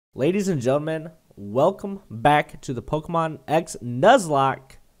Ladies and gentlemen, welcome back to the Pokemon X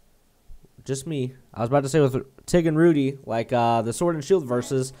Nuzlocke. Just me. I was about to say with Tig and Rudy, like the Sword and Shield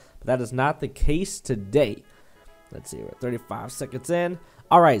versus, but that is not the case today. Let's see, we're 35 seconds in.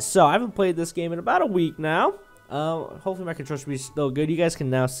 Alright, so I haven't played this game in about a week now. Hopefully my control should be still good. You guys can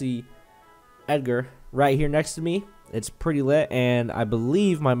now see Edgar right here next to me. It's pretty lit, and I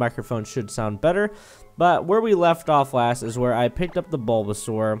believe my microphone should sound better. But where we left off last is where I picked up the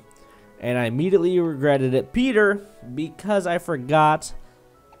Bulbasaur, and I immediately regretted it, Peter, because I forgot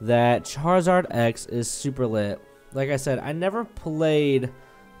that Charizard X is super lit. Like I said, I never played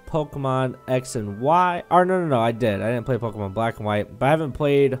Pokemon X and Y. Or no, I did. I didn't play Pokemon Black and White, but I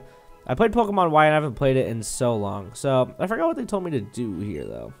played Pokemon Y and I haven't played it in so long. So I forgot what they told me to do here,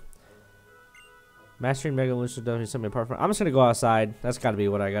 though. Mastering Mega Evolution doesn't set me apart from. I'm just gonna go outside. That's gotta be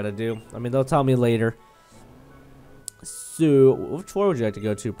what I gotta do. I mean, they'll tell me later. So, which floor would you like to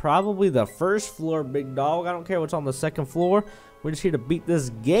go to? Probably the first floor, big dog. I don't care what's on the second floor. We're just here to beat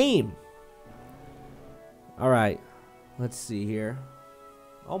this game. Alright. Let's see here.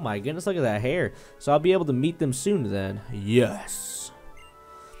 Oh my goodness, look at that hair. So I'll be able to meet them soon then. Yes.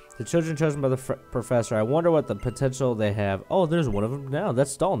 The children chosen by the professor. I wonder what the potential they have. Oh, there's one of them now.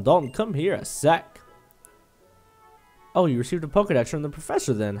 That's Dalton. Dalton, come here a sec. Oh, you received a Pokedex from the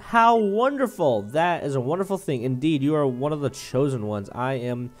professor then. How wonderful. That is a wonderful thing. Indeed, you are one of the chosen ones. I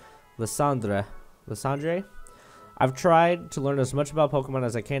am Lysandre. I've tried to learn as much about Pokemon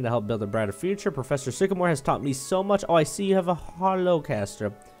as I can to help build a brighter future. Professor Sycamore has taught me so much. Oh, I see you have a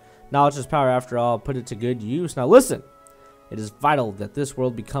Holocaster. Knowledge is power after all. Put it to good use. Now listen. It is vital that this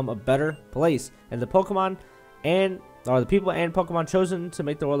world become a better place. And the Pokemon the people and Pokemon chosen to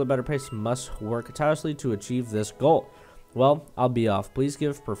make the world a better place must work tirelessly to achieve this goal. Well, I'll be off. Please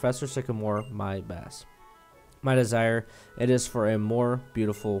give Professor Sycamore my best. My desire, it is for a more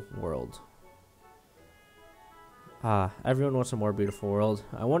beautiful world. Everyone wants a more beautiful world.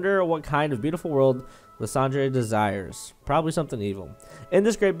 I wonder what kind of beautiful world Lysandre desires. Probably something evil. In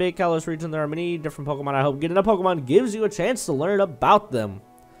this great big Kalos region, there are many different Pokemon. I hope getting a Pokemon gives you a chance to learn about them.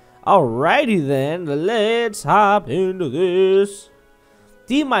 Alrighty then, let's hop into this.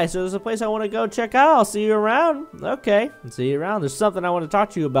 D-Meister, there's a place I want to go check out. I'll see you around. Okay, I'll see you around. There's something I want to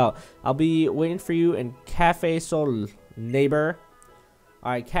talk to you about. I'll be waiting for you in Cafe Sol, neighbor.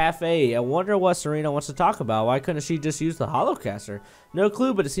 Alright, Cafe. I wonder what Serena wants to talk about. Why couldn't she just use the Holocaster? No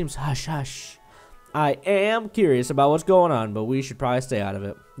clue, but it seems hush-hush. I am curious about what's going on, but we should probably stay out of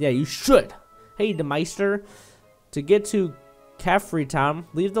it. Yeah, you should. Hey, D-Meister. To get to Caffrey Town,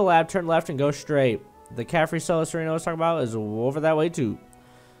 leave the lab, turn left, and go straight. The Caffrey Cell Serena was talking about is over that way, too.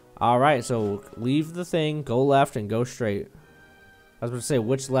 Alright, so leave the thing, go left, and go straight. I was going to say,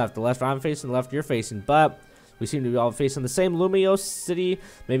 which left? The left I'm facing, the left you're facing, but we seem to be all facing the same. Lumio City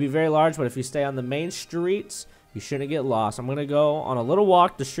may be very large, but if you stay on the main streets, you shouldn't get lost. I'm going to go on a little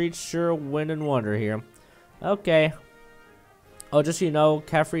walk. The streets sure win and wonder here. Okay. Oh, just so you know,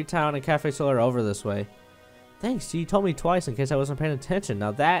 Caffrey Town and Cafe Soul are over this way. Thanks, you told me twice in case I wasn't paying attention.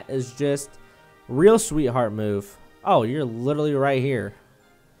 Now that is just real sweetheart move. Oh, you're literally right here.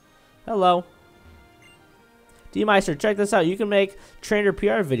 Hello. D-Meister, check this out. You can make trainer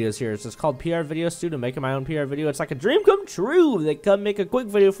PR videos here. It's just called PR Video Student. Making my own PR video. It's like a dream come true. They come make a quick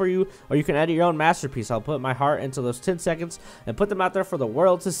video for you, or you can edit your own masterpiece. I'll put my heart into those 10 seconds and put them out there for the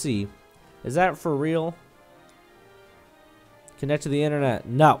world to see. Is that for real? Connect to the internet.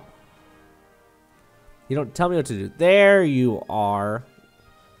 No. You don't tell me what to do. There you are.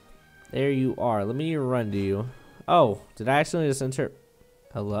 There you are. Let me run to you. Oh, did I accidentally just enter?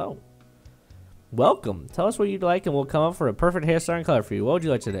 Hello. Welcome. Tell us what you'd like and we'll come up for a perfect hairstyle and color for you. What would you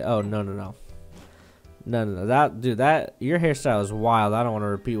like today? Oh, no. That your hairstyle is wild. I don't want to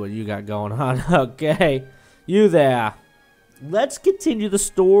repeat what you got going on. Okay. You there. Let's continue the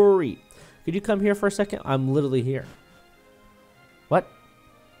story. Could you come here for a second? I'm literally here. What?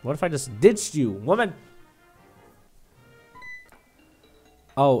 What if I just ditched you, woman?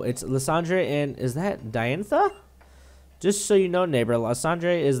 Oh, it's Lysandre, and is that Diantha? Just so you know, neighbor,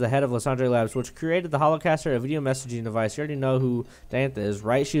 Lysandre is the head of Lysandre Labs, which created the Holocaster, a video messaging device. You already know who Diantha is,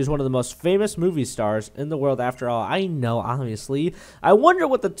 right? She is one of the most famous movie stars in the world after all. I know, obviously. I wonder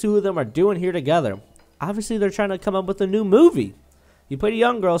what the two of them are doing here together. Obviously, they're trying to come up with a new movie. You played a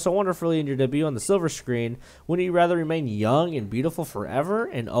young girl so wonderfully in your debut on the silver screen. Wouldn't you rather remain young and beautiful forever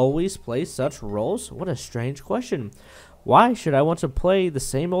and always play such roles? What a strange question. Why should I want to play the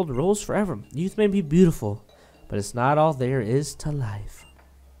same old roles forever? Youth may be beautiful, but it's not all there is to life.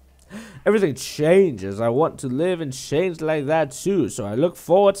 Everything changes. I want to live and change like that too, so I look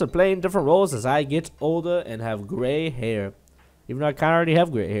forward to playing different roles as I get older and have gray hair. Even though I kind of already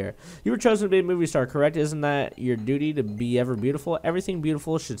have great hair. You were chosen to be a movie star, correct? Isn't that your duty to be ever beautiful? Everything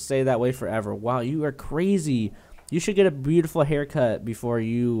beautiful should stay that way forever. Wow, you are crazy. You should get a beautiful haircut before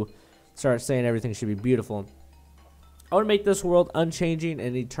you start saying everything should be beautiful. I want to make this world unchanging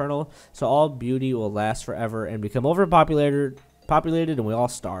and eternal, so all beauty will last forever and become overpopulated and we all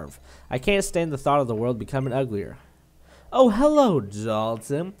starve. I can't stand the thought of the world becoming uglier. Oh, hello,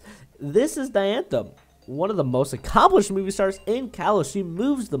 Dalton. This is the Anthem, one of the most accomplished movie stars in Kalos. She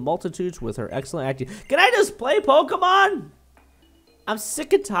moves the multitudes with her excellent acting. Can I just play Pokemon? I'm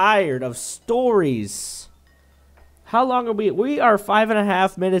sick and tired of stories. How long are we? We are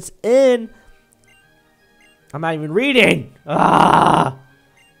 5.5 minutes in. I'm not even reading. Ah! I'm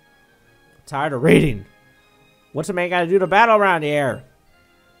tired of reading. What's a man got to do to battle around here?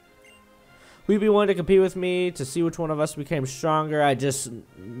 Will you be willing to compete with me to see which one of us became stronger? I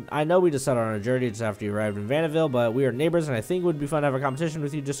know we just set on a journey just after you arrived in Vanderville, but we are neighbors, and I think it would be fun to have a competition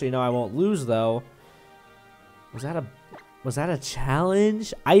with you. Just so you know, I won't lose though. Was that a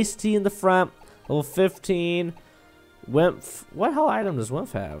challenge? Iced tea in the front, level 15. Wimpf. What hell item does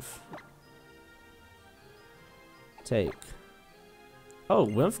Wimpf have? Take. Oh,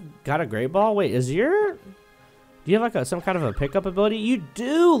 Wimpf got a great ball. Wait, is your? Do you have like some kind of a pickup ability? You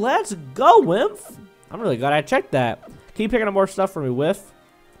do. Let's go, Wimpf. I'm really glad I checked that. Keep picking up more stuff for me, Whiff.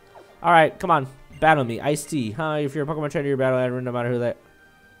 All right, come on, battle me, Ice Tea. Huh? If you're a Pokemon trainer, you're battling no matter who that.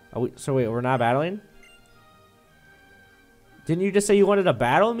 So wait, we're not battling? Didn't you just say you wanted to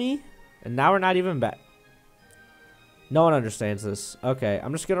battle me? And now we're not even No one understands this. Okay,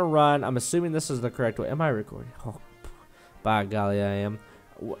 I'm just gonna run. I'm assuming this is the correct way. Am I recording? Oh, by golly, I am.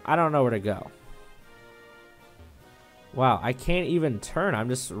 I don't know where to go. Wow, I can't even turn. I'm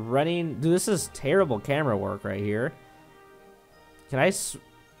just running. Dude, this is terrible camera work right here. Can I'm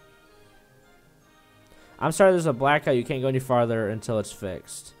sorry, there's a blackout. You can't go any farther until it's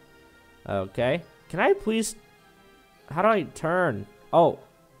fixed. Okay. Can I please? How do I turn? Oh.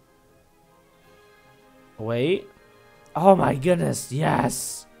 Wait. Oh my goodness,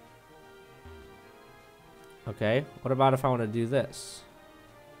 yes. Okay, what about if I want to do this?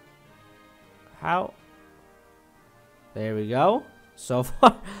 How? There we go. So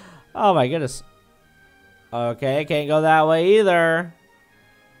far. Oh my goodness. Okay, can't go that way either.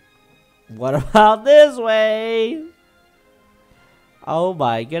 What about this way? Oh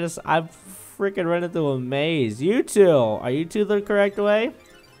my goodness, I'm freaking running through a maze. You two, are you two the correct way?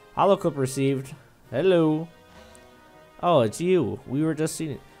 Hollow clip received. Hello. Oh, it's you. We were just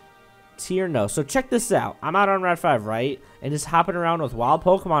seeing it. Tier no. So check this out. I'm out on Route 5, right? And just hopping around with wild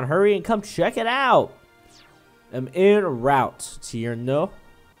Pokemon. Hurry and come check it out. I'm in route. Tier no.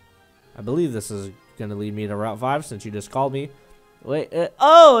 I believe this is going to lead me to Route 5 since you just called me. Wait.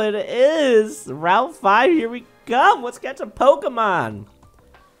 Oh, it is. Route 5. Here we come. Let's catch a Pokemon.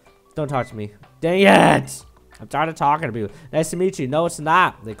 Don't talk to me. Dang it. I'm tired of talking to people. Nice to meet you. No, it's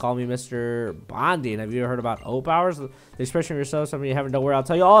not. They call me Mr. Bonding. Have you ever heard about O-Powers? The expression of yourself, something you haven't know where. I'll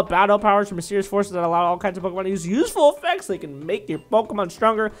tell you all about O-Powers, mysterious forces that allow all kinds of Pokemon to use useful effects. They can make your Pokemon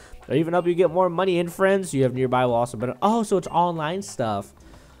stronger or even help you get more money and friends you have nearby will also benefit. Oh, so it's online stuff.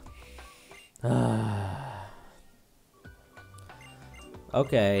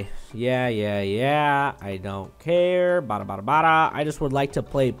 Okay. Yeah. I don't care. Bada bada bada. I just would like to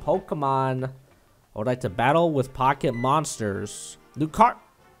play Pokemon. I would like to battle with pocket monsters. Did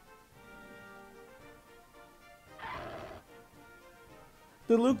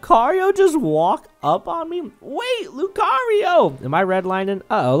Lucario just walk up on me? Wait, Lucario! Am I redlining?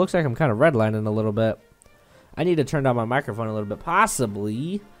 Uh-oh, looks like I'm kind of redlining a little bit. I need to turn down my microphone a little bit.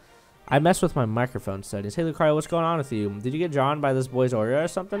 Possibly. I messed with my microphone settings. Hey, Lucario, what's going on with you? Did you get drawn by this boy's aura or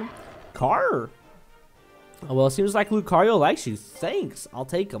something? Car. Oh, well, it seems like Lucario likes you. Thanks. I'll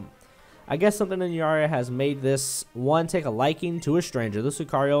take him. I guess something in your area has made this one take a liking to a stranger. This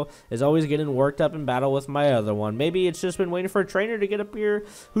Lucario is always getting worked up in battle with my other one. Maybe it's just been waiting for a trainer to get up here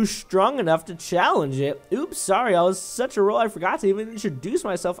who's strong enough to challenge it. Oops, sorry, I was such a roll I forgot to even introduce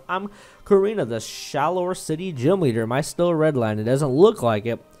myself. I'm Karina, the Shallower City Gym Leader. Am I still redlined? It doesn't look like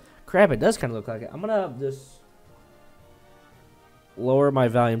it. Crap, it does kind of look like it. I'm gonna just lower my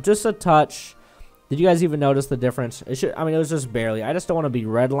volume just a touch. Did you guys even notice the difference? I mean, it was just barely. I just don't want to be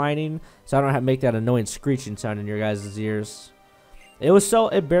redlining, so I don't have to make that annoying screeching sound in your guys' ears.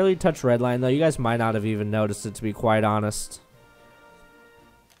 It barely touched redline, though. You guys might not have even noticed it, to be quite honest.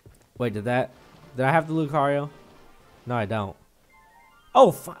 Wait, did I have the Lucario? No, I don't.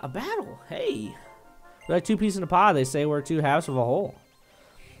 Oh, a battle. Hey. We're like two pieces in a pod. They say we're two halves of a whole.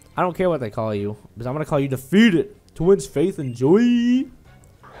 I don't care what they call you, because I'm going to call you Defeated. Twins, Faith, and Joy.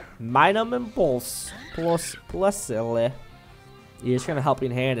 Minum Impulse plus You're just gonna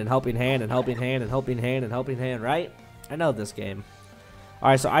helping hand and helping hand and helping hand and helping hand and helping hand, right? I know this game.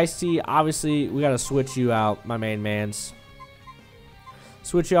 Alright, so Ice-T, obviously, we gotta switch you out, my main mans.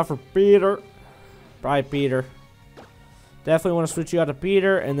 Switch you out for Peter. Probably Peter. Definitely want to switch you out to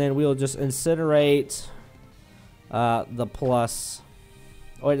Peter, and then we'll just incinerate the plus.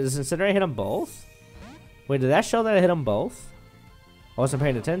 Oh, wait, does incinerate hit them both? Wait, did that show that I hit them both? I wasn't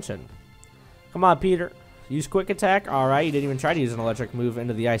paying attention. Come on, Peter. Use quick attack. Alright, you didn't even try to use an electric move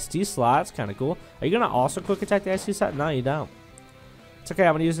into the Ice-T slot. It's kind of cool. Are you going to also quick attack the Ice-T slot? No, you don't. It's okay.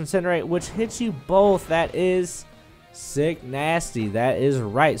 I'm going to use incinerate, which hits you both. That is sick nasty. That is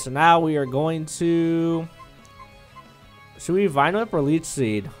right. So now we are going to... Should we Vine Whip or Leech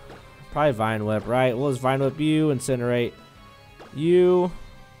Seed? Probably Vine Whip, right? We'll just Vine Whip you, incinerate you.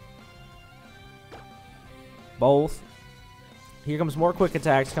 Both. Here comes more quick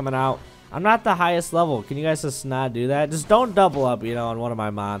attacks coming out. I'm not the highest level. Can you guys just not do that? Just don't double up, you know, on one of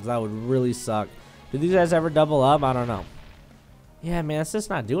my mods. That would really suck. Do these guys ever double up? I don't know. Yeah, man, it's just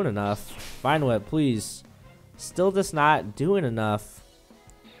not doing enough. Vine Whip, please. Still just not doing enough.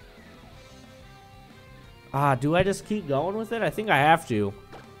 Do I just keep going with it? I think I have to.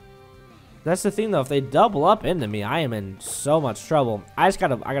 That's the thing, though. If they double up into me, I am in so much trouble. I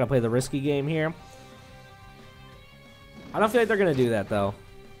gotta play the risky game here. I don't feel like they're gonna do that, though.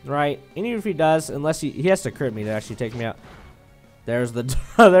 Right? And even if he does, unless he has to crit me to actually take me out. There's the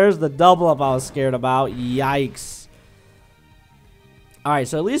there's the double up I was scared about. Yikes. Alright,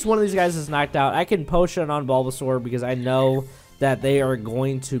 so at least one of these guys is knocked out. I can potion on Bulbasaur because I know that they are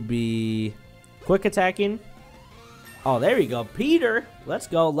going to be quick attacking. Oh, there we go. Peter, let's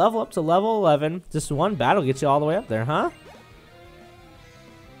go. Level up to level 11. Just one battle gets you all the way up there, huh?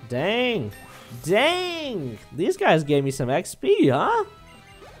 Dang. Dang. These guys gave me some XP, huh?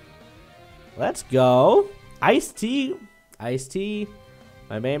 Let's go. Ice-T. Ice-T.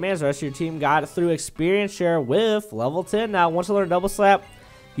 My main man's, the rest of your team got through experience share with level 10. Now, once you learn double slap,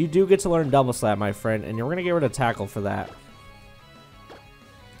 you do get to learn double slap, my friend. And you're going to get rid of tackle for that.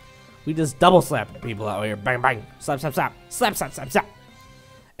 We just double slap people out here. Bang, bang. Slap, slap, slap. Slap, slap, slap, slap.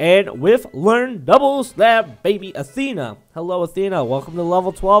 And with learn double slap, baby Athena. Hello, Athena. Welcome to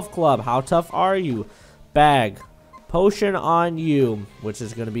level 12 club. How tough are you? Bag. Potion on you, which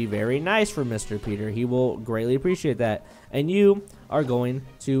is going to be very nice for Mr. Peter. He will greatly appreciate that. And you are going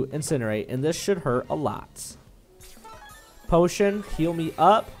to incinerate, and this should hurt a lot. Potion, heal me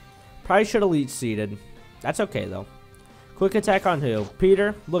up. Probably should have leech seeded. That's okay, though. Quick attack on who?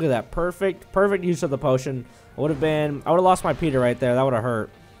 Peter. Look at that. Perfect use of the potion. I would have lost my Peter right there. That would have hurt.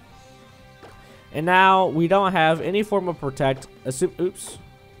 And now we don't have any form of protect. Oops.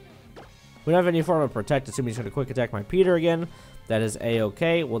 We don't have any form of protect. Assuming he's going to quick attack my Peter again. That is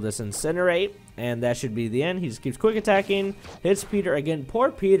a-okay. We'll just incinerate. And that should be the end. He just keeps quick attacking. Hits Peter again. Poor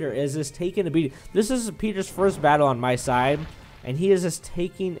Peter is just taking a beating. This is Peter's first battle on my side. And he is just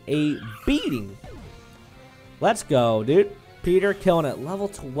taking a beating. Let's go, dude. Peter killing it. Level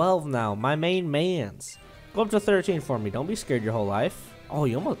 12 now. My main mans. Go up to 13 for me. Don't be scared your whole life. Oh,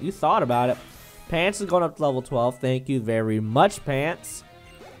 you thought about it. Pants is going up to level 12. Thank you very much, Pants.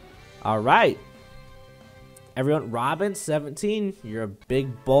 All right. Everyone, Robin, 17. You're a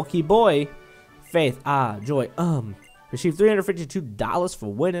big, bulky boy. Faith, Joy, Receive $352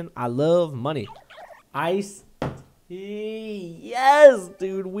 for winning. I love money. Ice. Yes,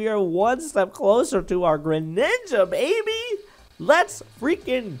 dude. We are one step closer to our Greninja, baby. Let's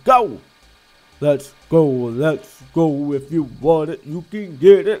freaking go. Let's go. Let's go. If you want it, you can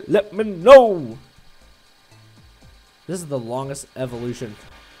get it. Let me know. This is the longest evolution.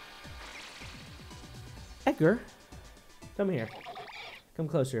 Edgar, come here. Come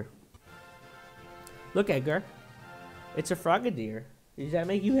closer. Look, Edgar. It's a Frogadier. Does that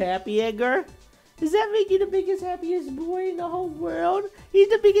make you happy, Edgar? Does that make you the biggest, happiest boy in the whole world? He's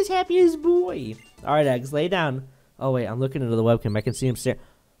the biggest, happiest boy. All right, Eggs, lay down. Oh, wait, I'm looking into the webcam. I can see him stare.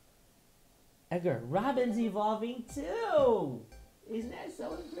 Edgar, Robin's evolving too. Isn't that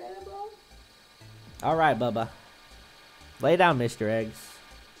so incredible? All right, Bubba. Lay down, Mr. Eggs.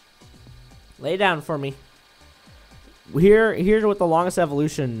 Lay down for me. Here's with the longest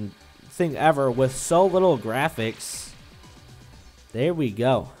evolution thing ever with so little graphics. There we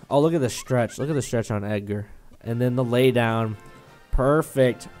go. Oh, look at the stretch. Look at the stretch on Edgar. And then the lay down.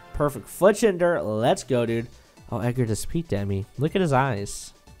 Perfect. Perfect. Footchinder. Let's go, dude. Oh, Edgar just peeked at me. Look at his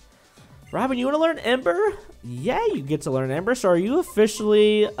eyes. Robin, you want to learn Ember? Yeah, you get to learn Ember. So are you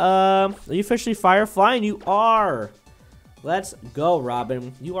officially Fire Flying? You are. Let's go,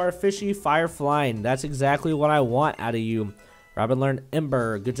 Robin. You are officially Fire Flying. That's exactly what I want out of you. Robin learned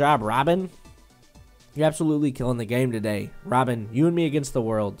Ember. Good job, Robin. You're absolutely killing the game today. Robin, you and me against the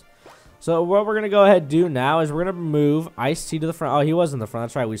world. So what we're going to go ahead and do now is we're going to move Ice-T to the front. Oh, he was in the front.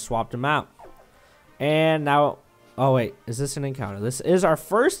 That's right. We swapped him out. And now, oh, wait. Is this an encounter? This is our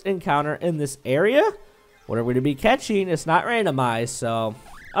first encounter in this area. What are we to be catching? It's not randomized, so...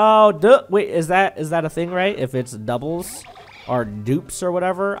 Oh, wait. Is that a thing, right? If it's doubles or dupes or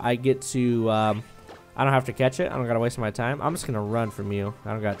whatever, I get to... I don't have to catch it. I don't got to waste my time. I'm just going to run from you.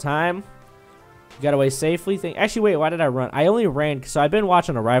 I don't got time. Got away safely. Actually, wait, why did I run? I only ran, so I've been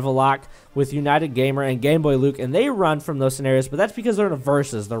watching a Rival Lock with United Gamer and Game Boy Luke, and they run from those scenarios, but that's because they're in a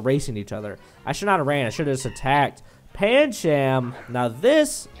versus. They're racing each other. I should not have ran. I should have just attacked. Pancham. Now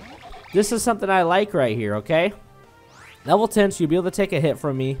this is something I like right here, okay? Level 10, so you'll be able to take a hit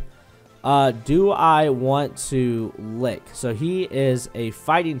from me. Do I want to lick? So he is a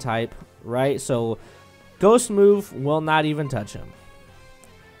fighting type, right? So Ghost move will not even touch him.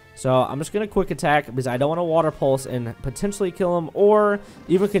 So I'm just going to quick attack because I don't want to water pulse and potentially kill him or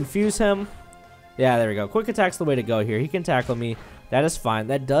even confuse him. Yeah, there we go. Quick attack's the way to go here. He can tackle me. That is fine.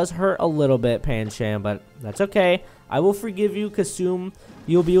 That does hurt a little bit, Pancham, but that's okay. I will forgive you, Kasum.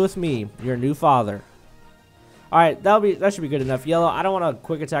 You'll be with me, your new father. All right, that should be good enough. Yellow, I don't want to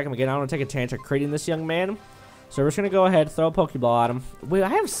quick attack him again. I don't want to take a chance of creating this young man. So we're just going to go ahead, throw a Pokeball at him. Wait, I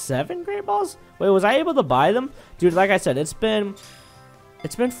have 7 Great Balls? Wait, was I able to buy them? Dude, like I said, it's been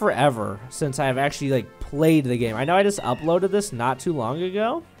forever since I've actually, like, played the game. I know I just uploaded this not too long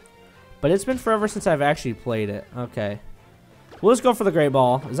ago, but it's been forever since I've actually played it. Okay. We'll just go for the Great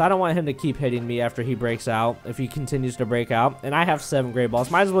Ball, because I don't want him to keep hitting me after he breaks out, if he continues to break out. And I have 7 Great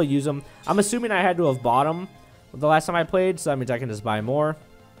Balls. Might as well use them. I'm assuming I had to have bought them the last time I played, so that means I can just buy more.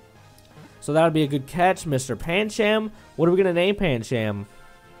 So that would be a good catch, Mr. Pancham. What are we going to name Pancham?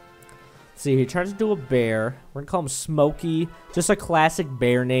 See, he turns into a bear. We're gonna call him Smokey. Just a classic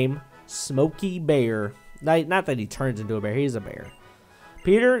bear name, Smokey Bear. Not that he turns into a bear. He's a bear.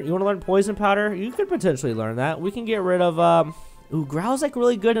 Peter, you want to learn Poison Powder? You could potentially learn that. We can get rid of ooh, Growl's like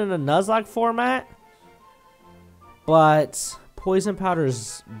really good in a Nuzlocke format, but Poison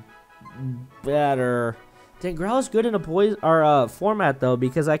Powder's better. Dang, Growl's good in a poison or format though,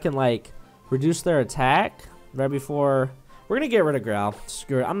 because I can like reduce their attack right before. We're gonna get rid of Growl.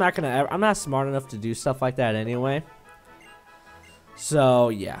 Screw it. I'm not smart enough to do stuff like that anyway. So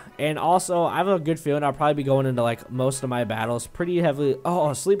yeah, and also I have a good feeling I'll probably be going into like most of my battles pretty heavily.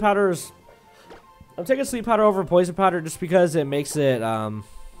 Oh, Sleep Powders. I'm taking Sleep Powder over Poison Powder just because it makes it it'll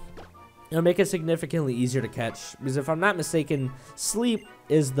make it significantly easier to catch. Because if I'm not mistaken, Sleep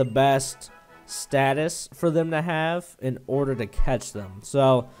is the best status for them to have in order to catch them.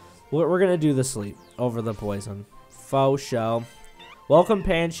 So we're gonna do the Sleep over the Poison. Faux show. Welcome,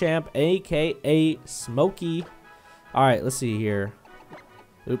 Pancham, aka Smokey. All right, let's see here.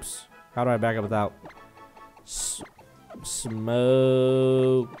 Oops. How do I back up without Smokey?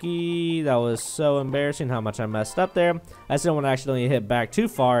 That was so embarrassing how much I messed up there. I just didn't want to accidentally hit back too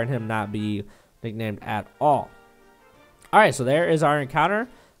far and him not be nicknamed at all. All right, so there is our encounter.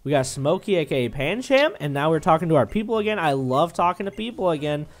 We got Smokey, aka Pancham, and now we're talking to our people again. I love talking to people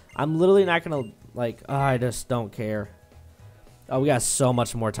again. I'm literally not gonna like. Oh, I just don't care. Oh, we got so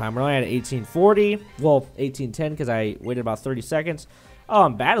much more time. We're only at 1840. Well, 1810 because I waited about 30 seconds. Oh,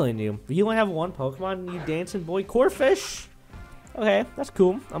 I'm battling you. You only have 1 Pokemon, you dancing boy. Corphish. Okay, that's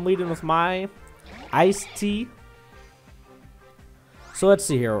cool. I'm leading with my Ice-T. So let's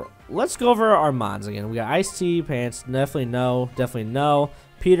see here. Let's go over our mons again. We got Ice-T, Pants. Definitely no. Definitely no.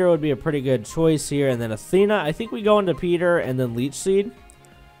 Peter would be a pretty good choice here. And then Athena. I think we go into Peter and then Leech Seed.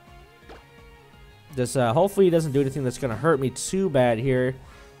 Just hopefully he doesn't do anything that's going to hurt me too bad here.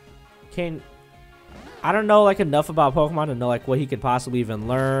 I don't know like enough about Pokemon to know like what he could possibly even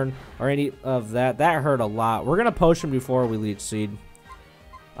learn or any of that. That hurt a lot. We're going to potion before we Leech Seed.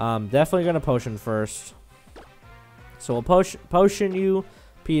 Definitely going to potion first. So we'll potion you,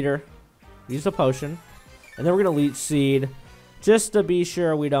 Peter. Use the potion. And then we're going to Leech Seed just to be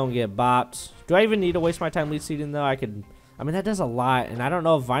sure we don't get bopped. Do I even need to waste my time Leech Seeding though? I mean, that does a lot, and I don't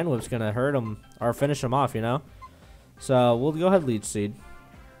know if Vine Whip's going to hurt him or finish him off, you know? So, we'll go ahead and Leech Seed.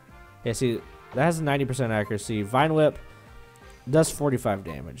 Yeah, see, that has a 90% accuracy. Vine Whip does 45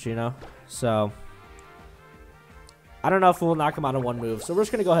 damage, you know? So, I don't know if we'll knock him out in 1 move, so we're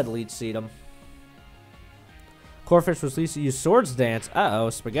just going to go ahead and Leech Seed him. Corphish was Leech Seed. Use Swords Dance. Uh-oh,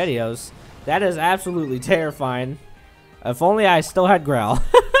 SpaghettiOs. That is absolutely terrifying. If only I still had Growl.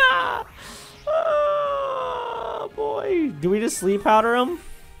 Do we just Sleep Powder him?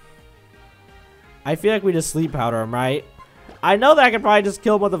 I feel like we just Sleep Powder him, right? I know that I could probably just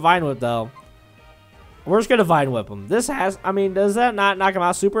kill him with a Vine Whip, though. We're just gonna Vine Whip him. This has, I mean, does that not knock him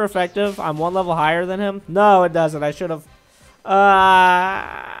out? Super effective. I'm 1 level higher than him. No, it doesn't. I should have. Oh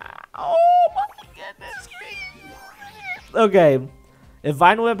my goodness me. Okay. If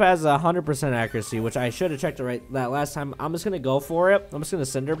Vine Whip has 100% accuracy, which I should have checked it that last time, I'm just gonna go for it. I'm just gonna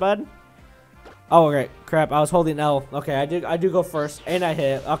Cinder Bud. Oh, okay. Crap. I was holding L. Okay, I do go first, and I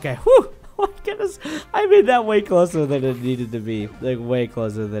hit. Okay. Whew. Oh my goodness. I made that way closer than it needed to be. Like, way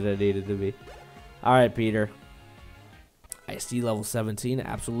closer than it needed to be. All right, Peter. Ice-T level 17,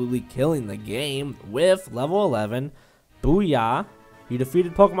 absolutely killing the game with level 11. Booyah. You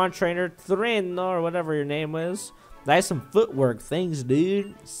defeated Pokemon Trainer Thrin, or whatever your name is. Nice some footwork. Thanks,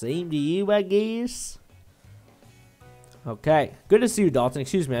 dude. Same to you, I guess. Okay. Good to see you, Dalton.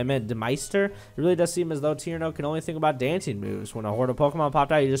 Excuse me, I meant Demeister. It really does seem as though Tierno can only think about dancing moves. When a horde of Pokemon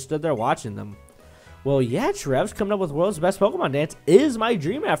popped out, you just stood there watching them. Well, yeah, Trev's coming up with world's best Pokemon dance is my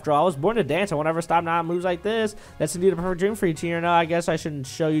dream after all. I was born to dance. I won't ever stop now moves like this. That's indeed a perfect dream for you, Tierno. I guess I shouldn't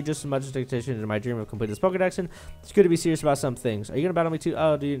show you just as much as dictation into my dream of completing this Pokedex. And it's good to be serious about some things. Are you going to battle me too?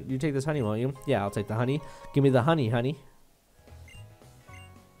 Oh, do you take this honey, won't you? Yeah, I'll take the honey. Give me the honey, honey.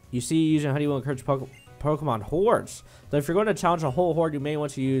 You see, using honey will encourage Pokemon hordes. So if you're going to challenge a whole horde, you may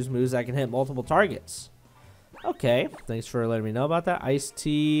want to use moves that can hit multiple targets. Okay, thanks for letting me know about that.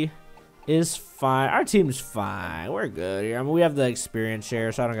 Ice-T is fine. Our team's fine. We're good here. I mean, we have the experience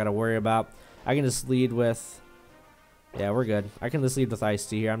share, so I don't got to worry about. I can just lead with. Yeah, we're good. I can just lead with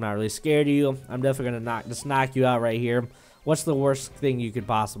Ice-T here. I'm not really scared of you. I'm definitely gonna knock you out right here. What's the worst thing you could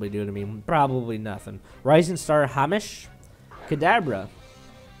possibly do to me? Probably nothing. Rising Star Hamish, Kadabra.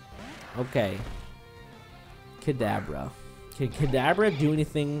 Okay. Kadabra. Can Kadabra do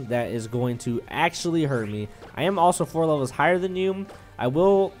anything that is going to actually hurt me? I am also 4 levels higher than you. I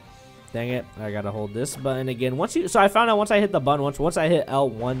will. Dang it, I gotta hold this button again. So I found out once I hit the button, once I hit L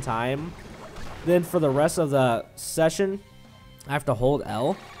 1 time, then for the rest of the session, I have to hold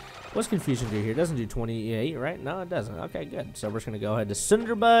L. What's Confusion do here? It doesn't do 28, right? No, it doesn't. Okay, good. So we're just gonna go ahead to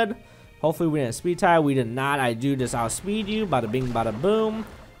Cinder Bud. Hopefully we didn't speed tie. We did not. I do just outspeed you. Bada bing, bada boom.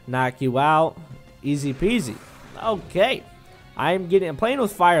 Knock you out. Easy peasy. Okay. I'm playing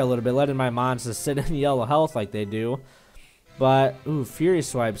with fire a little bit, letting my mons just sit in yellow health like they do. But, ooh, Fury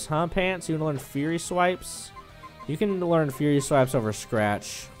Swipes, huh, Pants? You want to learn Fury Swipes? You can learn Fury Swipes over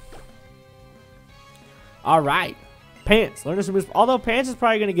Scratch. Alright. Pants. Learn some moves. Although Pants is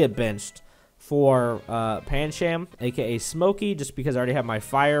probably going to get benched for Pancham, a.k.a. Smokey, just because I already have my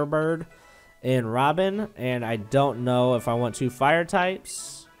Firebird and Robin. And I don't know if I want 2 fire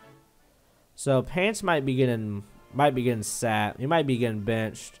types. So, Pants might be getting sat. He might be getting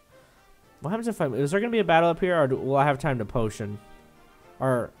benched. What happens if is there going to be a battle up here, or will I have time to potion?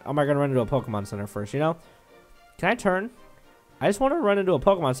 Or am I going to run into a Pokemon Center first, you know? Can I turn? I just want to run into a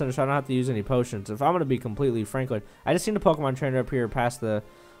Pokemon Center so I don't have to use any potions. If I'm going to be completely frank, I just seen the Pokemon trainer up here past the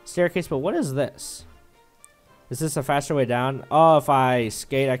staircase, but what is this? Is this a faster way down? Oh, if I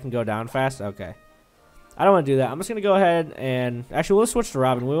skate, I can go down fast? Okay. I don't want to do that. I'm just going to go ahead and... Actually, we'll switch to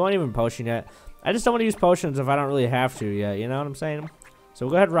Robin. We won't even potion yet. I just don't want to use potions if I don't really have to yet. You know what I'm saying? So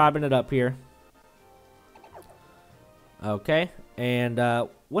we'll go ahead and Robin it up here. Okay. And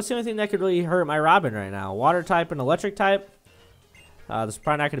what's the only thing that could really hurt my Robin right now? Water type and electric type? There's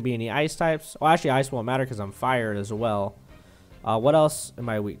probably not going to be any ice types. Well, actually, ice won't matter because I'm fired as well. What else am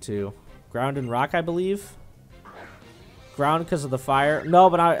I weak to? Ground and rock, I believe. Ground because of the fire. No,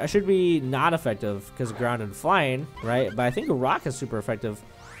 but I should be not effective because of ground and flying, right? But I think rock is super effective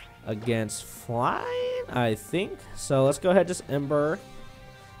against flying, I think. So let's go ahead, just Ember.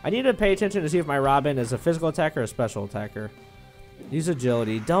 I need to pay attention to see if my Robin is a physical attacker or a special attacker. Use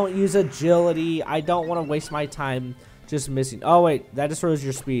agility. Don't use agility. I don't want to waste my time just missing. Oh, wait. That just throws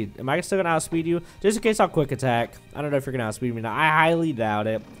your speed. Am I still going to outspeed you? Just in case I'll quick attack. I don't know if you're going to outspeed me now. I highly doubt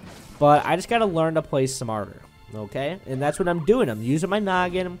it. But I just got to learn to play smarter. Okay? And that's what I'm doing. I'm using my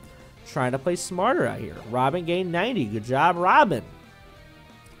noggin. Trying to play smarter out here. Robin gained 90. Good job, Robin.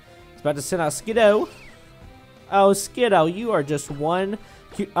 It's about to send out Skiddo. Oh, Skiddo, you are just one...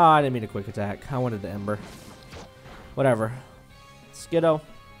 Oh, I didn't mean a quick attack. I wanted the Ember. Whatever. Skiddo,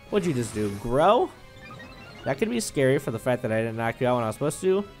 what'd you just do? Grow? That could be scary for the fact that I didn't knock you out when I was supposed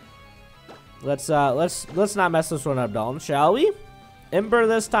to. Let's not mess this one up, Dalton, shall we? Ember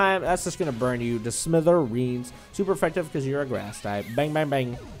this time. That's just gonna burn you to smithereens. Super effective because you're a grass type. Bang, bang,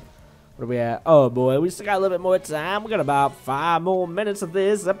 bang. What are we at? Oh boy, we still got a little bit more time. We got about 5 more minutes of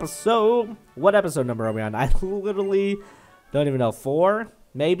this episode. What episode number are we on? I literally don't even know. 4?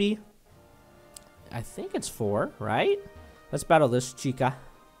 Maybe. I think it's 4, right? Let's battle this Chica.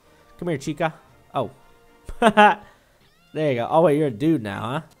 Come here, Chica. Oh. There you go. Oh, wait, you're a dude now,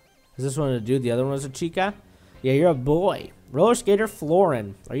 huh? Is this one a dude? The other one was a chica? Yeah, you're a boy. Roller skater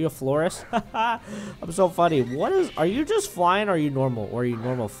Florin. Are you a florist? I'm so funny. What is... Are you just flying or are you normal? Or are you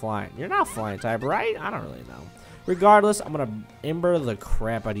normal flying? You're not flying type, right? I don't really know. Regardless, I'm going to ember the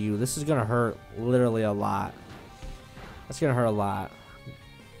crap out of you. This is going to hurt literally a lot. That's going to hurt a lot.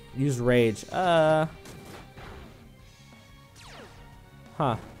 Use rage. Huh.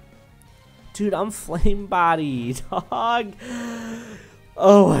 Dude, I'm flame body, dog.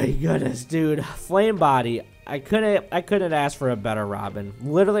 Oh my goodness, dude. Flame body. I couldn't ask for a better Robin.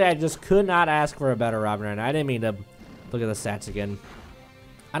 Literally, I just could not ask for a better Robin right now. I didn't mean to look at the stats again.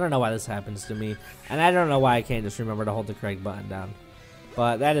 I don't know why this happens to me. And I don't know why I can't just remember to hold the correct button down.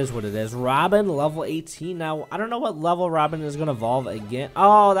 But that is what it is. Robin, level 18. Now, I don't know what level Robin is going to evolve again.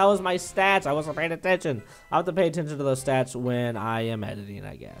 Oh, that was my stats. I wasn't paying attention. I'll have to pay attention to those stats when I am editing,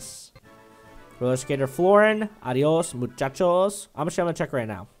 I guess. Roller skater Florin. Adios, muchachos. I'm going to check right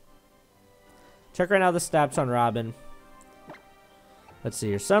now. Check right now the stats on Robin. Let's see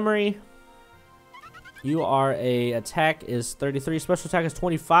your summary. You are a attack is 33. Special attack is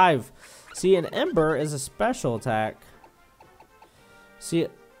 25. See, an Ember is a special attack. See,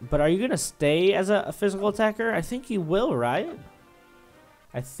 but are you going to stay as a physical attacker? I think you will, right?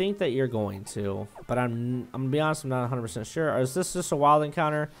 I think that you're going to. But I'm going to be honest, I'm not 100% sure. Or is this just a wild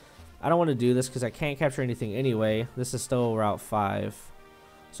encounter? I don't want to do this because I can't capture anything anyway. This is still Route 5.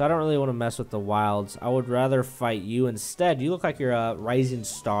 So I don't really want to mess with the wilds. I would rather fight you instead. You look like you're a Rising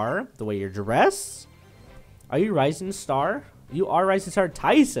Star, the way you're dressed. Are you Rising Star? You are Rising Star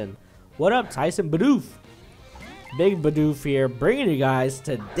Tyson. What up, Tyson Bidoof? Big Bidoof here, bringing you guys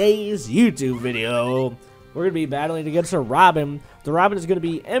today's YouTube video. We're going to be battling against a Robin. The Robin is going to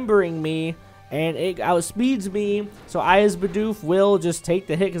be embering me, and it outspeeds me. So I, as Bidoof, will just take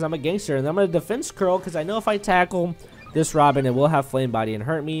the hit because I'm a gangster. And I'm going to defense curl because I know if I tackle this Robin, it will have flame body and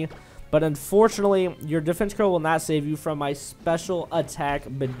hurt me. But unfortunately, your defense curl will not save you from my special attack,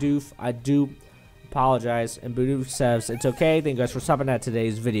 Bidoof. I do apologize. And Bidoof says, it's okay. Thank you guys for stopping at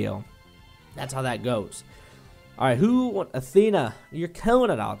today's video. That's how that goes. Alright, Athena, you're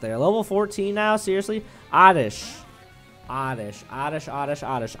killing it out there. Level 14 now, seriously? Oddish. Honestly,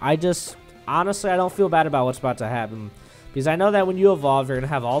 I don't feel bad about what's about to happen. Because I know that when you evolve, you're going to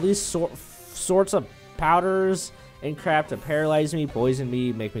have all these sorts of powders and crap to paralyze me, poison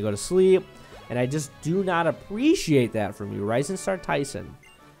me, make me go to sleep. And I just do not appreciate that from you. Rising Star Tyson,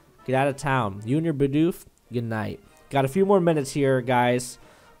 get out of town. You and your Bidoof, good night. Got a few more minutes here, guys.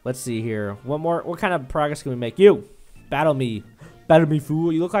 Let's see here. What kind of progress can we make? You, battle me. Battle me,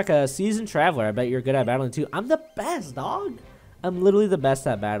 fool. You look like a seasoned traveler. I bet you're good at battling, too. I'm the best, dog. I'm literally the best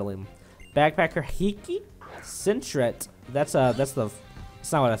at battling. Backpacker Hiki. Sintret. That's not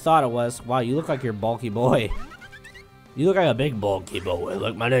what I thought it was. Wow, you look like you're bulky boy. You look like a big bulky boy.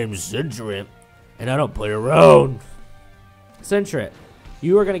 Look, my name's Sintret, and I don't play around. Sintret,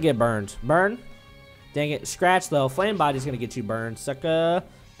 you are going to get burned. Burn? Dang it. Scratch, though. Flame body's going to get you burned. Sucker.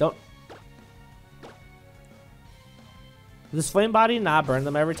 Don't. Does flame body not burn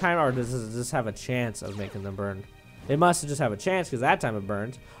them every time, or does this have a chance of making them burn? It must just have a chance, because that time it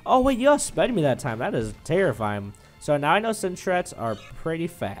burned. Oh, wait, you outsped me that time. That is terrifying. So now I know Sintrets are pretty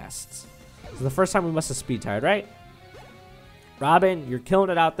fast. So the first time we must have speed tired, right? Robin, you're killing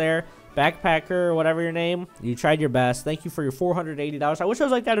it out there. Backpacker, whatever your name, you tried your best. Thank you for your $480. I wish I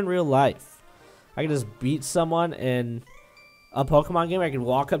was like that in real life. I could just beat someone in a Pokemon game. I could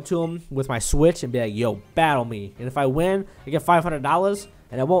walk up to them with my Switch and be like, yo, battle me. And if I win, I get $500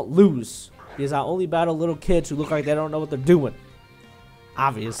 and I won't lose. Because I only battle little kids who look like they don't know what they're doing.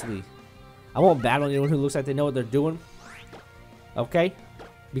 Obviously. I won't battle anyone who looks like they know what they're doing. Okay?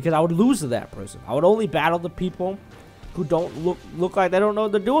 Because I would lose to that person. I would only battle the people who don't look like they don't know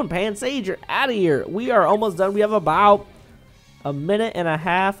what they're doing. Pan Sage, you're out of here. We are almost done. We have about a minute and a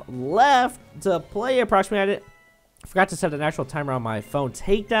half left to play approximately. I forgot to set an actual timer on my phone.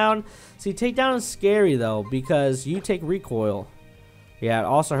 Takedown. See, takedown is scary though because you take recoil. Yeah, it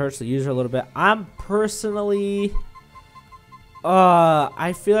also hurts the user a little bit. I'm personally,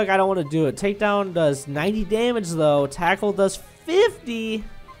 I feel like I don't want to do it. Takedown does 90 damage though. Tackle does 50.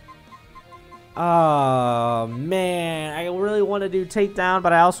 Oh man, I really want to do takedown,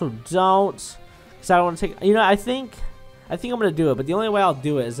 but I also don't because I don't want to take. You know, I think I'm gonna do it, but the only way I'll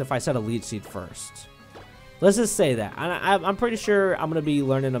do it is if I set a lead seed first. Let's just say that. I'm pretty sure I'm gonna be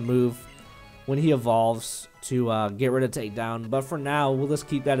learning a move when he evolves to get rid of takedown. But for now, we'll just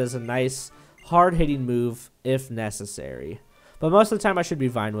keep that as a nice, hard-hitting move if necessary. But most of the time, I should be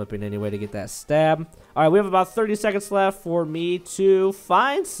Vine Whipping anyway to get that stab. All right, we have about 30 seconds left for me to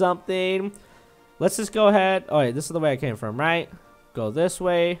find something. Let's just go ahead. All right, this is the way I came from, right? Go this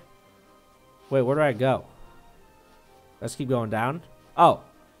way. Wait, where do I go? Let's keep going down. Oh.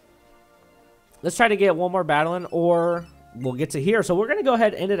 Let's try to get one more battle in, or we'll get to here. So we're going to go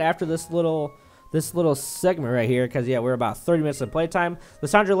ahead and end it after this little segment right here, because, yeah, we're about 30 minutes of playtime.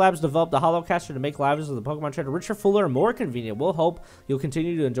 Lysandra Labs developed the Holocaster to make lives of the Pokemon trader richer, fuller, and more convenient. We'll hope you'll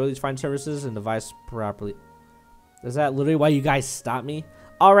continue to enjoy these fine services and device properly. Is that literally why you guys stopped me?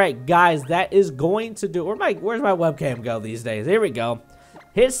 All right, guys, that is going to do. Where's my webcam go these days? Here we go.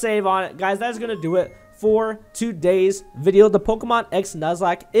 Hit save on it. Guys, that's going to do it for today's video, the Pokemon X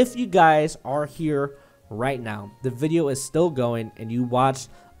Nuzlocke. If you guys are here right now, the video is still going, and you watched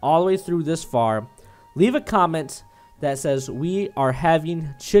all the way through this far, leave a comment that says we are having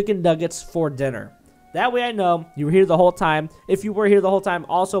chicken nuggets for dinner. That way I know you were here the whole time. If you were here the whole time,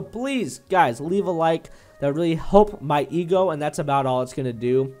 also, please, guys, leave a like. That would really help my ego, and that's about all it's going to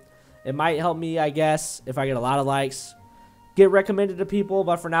do. It might help me, I guess, if I get a lot of likes. Get recommended to people,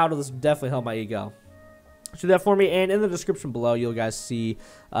 but for now, it'll definitely help my ego. So do that for me, and in the description below, you'll guys see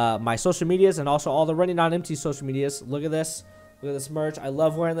my social medias and also all the Running on Empty social medias. Look at this. Look at this merch. I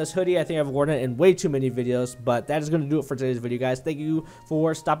love wearing this hoodie. I think I've worn it in way too many videos, but that is going to do it for today's video, guys. Thank you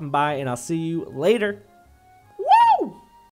for stopping by, and I'll see you later.